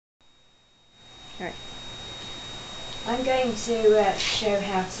Right. I'm going to show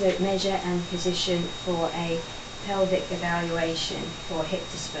how to measure and position for a pelvic evaluation for hip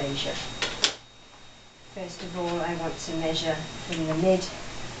dysplasia. First of all, I want to measure from the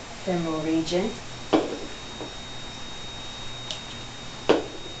mid-femoral region.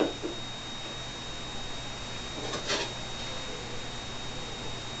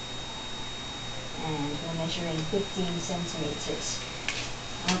 And we're measuring 15 centimetres.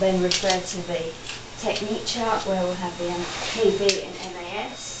 I'll then refer to the technique chart where we'll have the KB and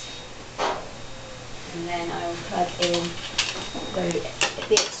MAS, and then I will plug in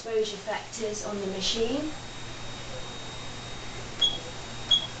the exposure factors on the machine.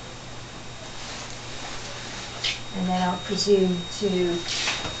 And then I'll presume to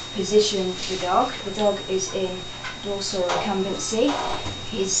position the dog. The dog is in dorsal recumbency.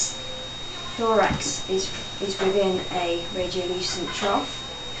 His thorax is within a radiolucent trough,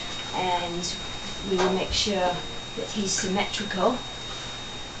 and we will make sure that he's symmetrical,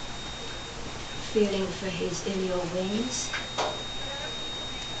 feeling for his ilial wings,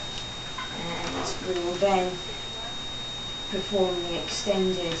 and we will then perform the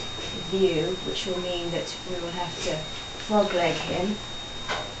extended view, which will mean that we will have to frog leg him,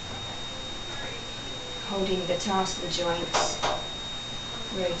 holding the tarsal joints,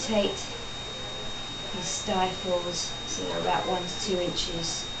 rotate his stifles so they're about 1 to 2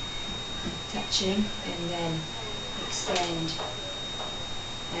 inches touching, and then extend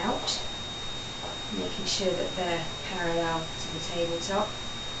out, making sure that they're parallel to the tabletop.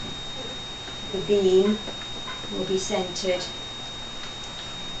 The beam will be centred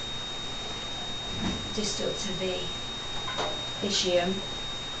distal to the ischium,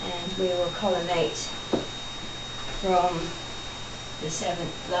 and we will collimate from the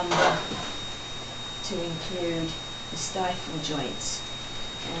 7th lumbar to include the stifle joints,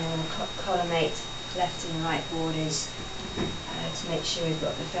 and we'll collimate left and right borders to make sure we've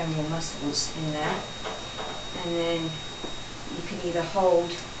got the femoral muscles in there. And then you can either hold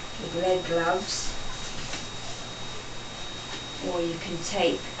with lead gloves, or you can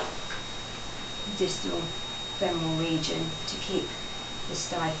tape the distal femoral region to keep the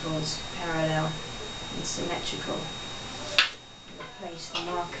stifles parallel and symmetrical. We'll place the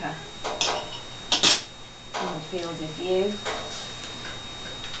marker in the field of view,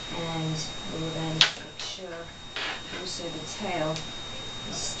 and we will then make sure also the tail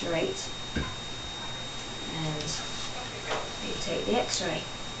is straight, and we'll take the x-ray.